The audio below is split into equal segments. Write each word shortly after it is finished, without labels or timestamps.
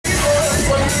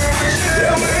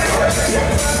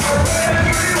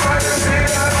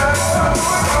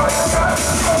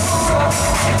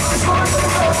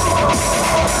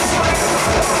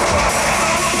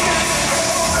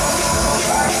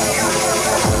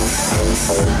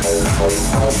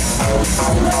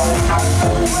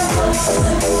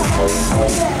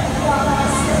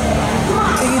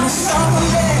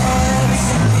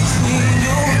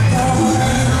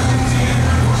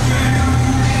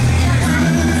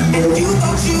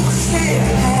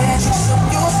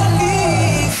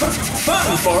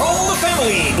Fun for all the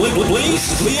family.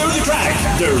 Please clear the track.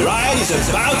 The ride is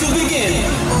about to begin.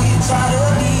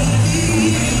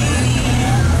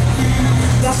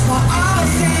 That's why I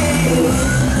say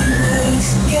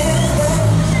together.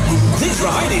 This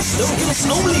ride is Stokes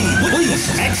only.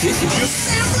 Please exit.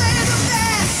 Simply the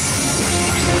best.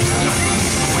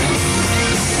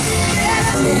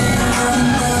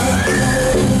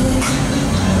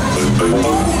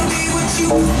 Only with you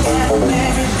and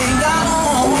everything I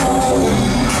own.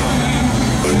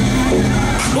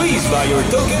 Please buy your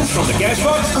tokens from the cash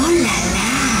box. Oh la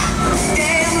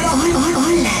la. Oh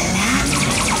la la.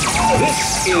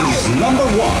 This is number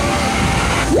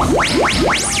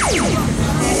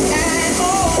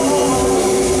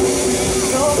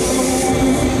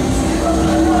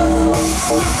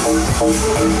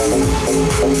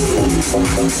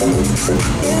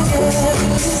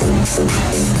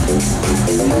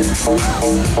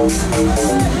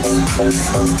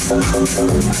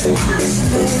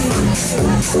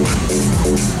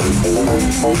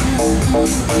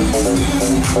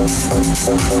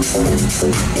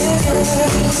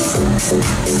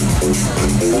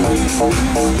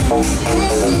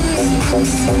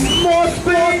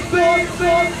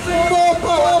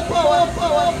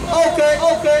Okay.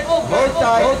 Hold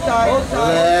tight. Let's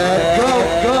go.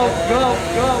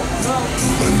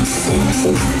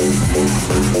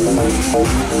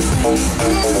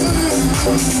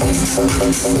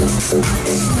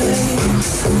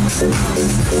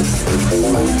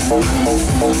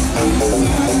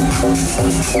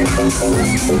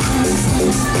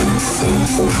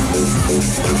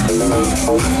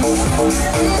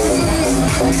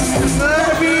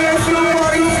 Let me ask you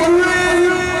what you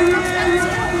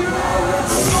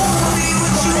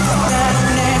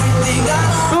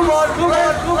Come on, go!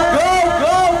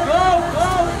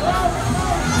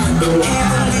 Can't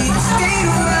believe you stayed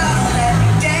around that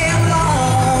damn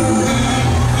long.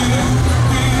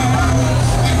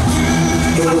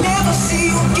 If I never see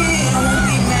you again, I won't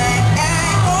be mad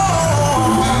at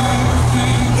all.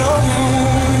 No,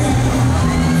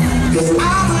 'cause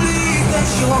I believe that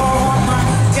you're my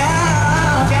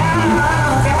down.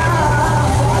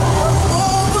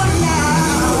 Oh, but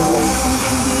now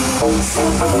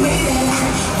separated,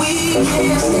 we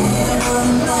can't stand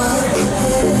another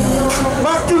day.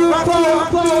 Back to the pole.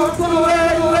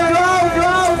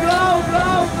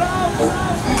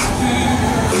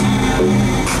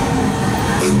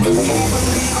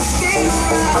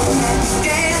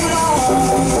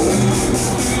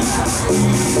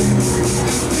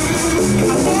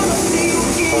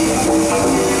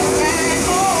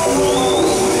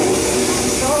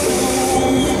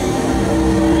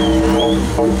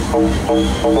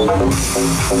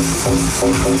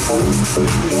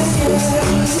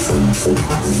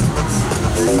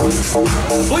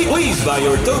 Please buy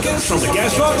your tokens from the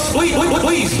cash box.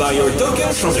 Please buy your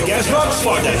tokens from the cash box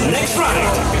for the next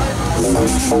ride.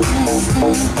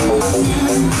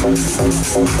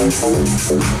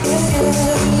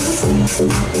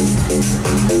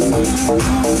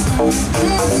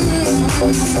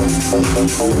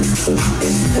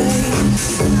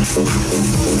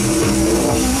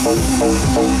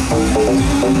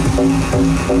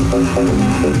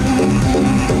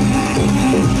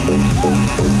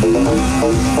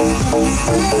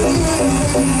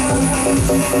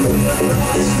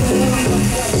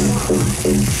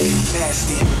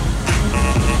 Nasty.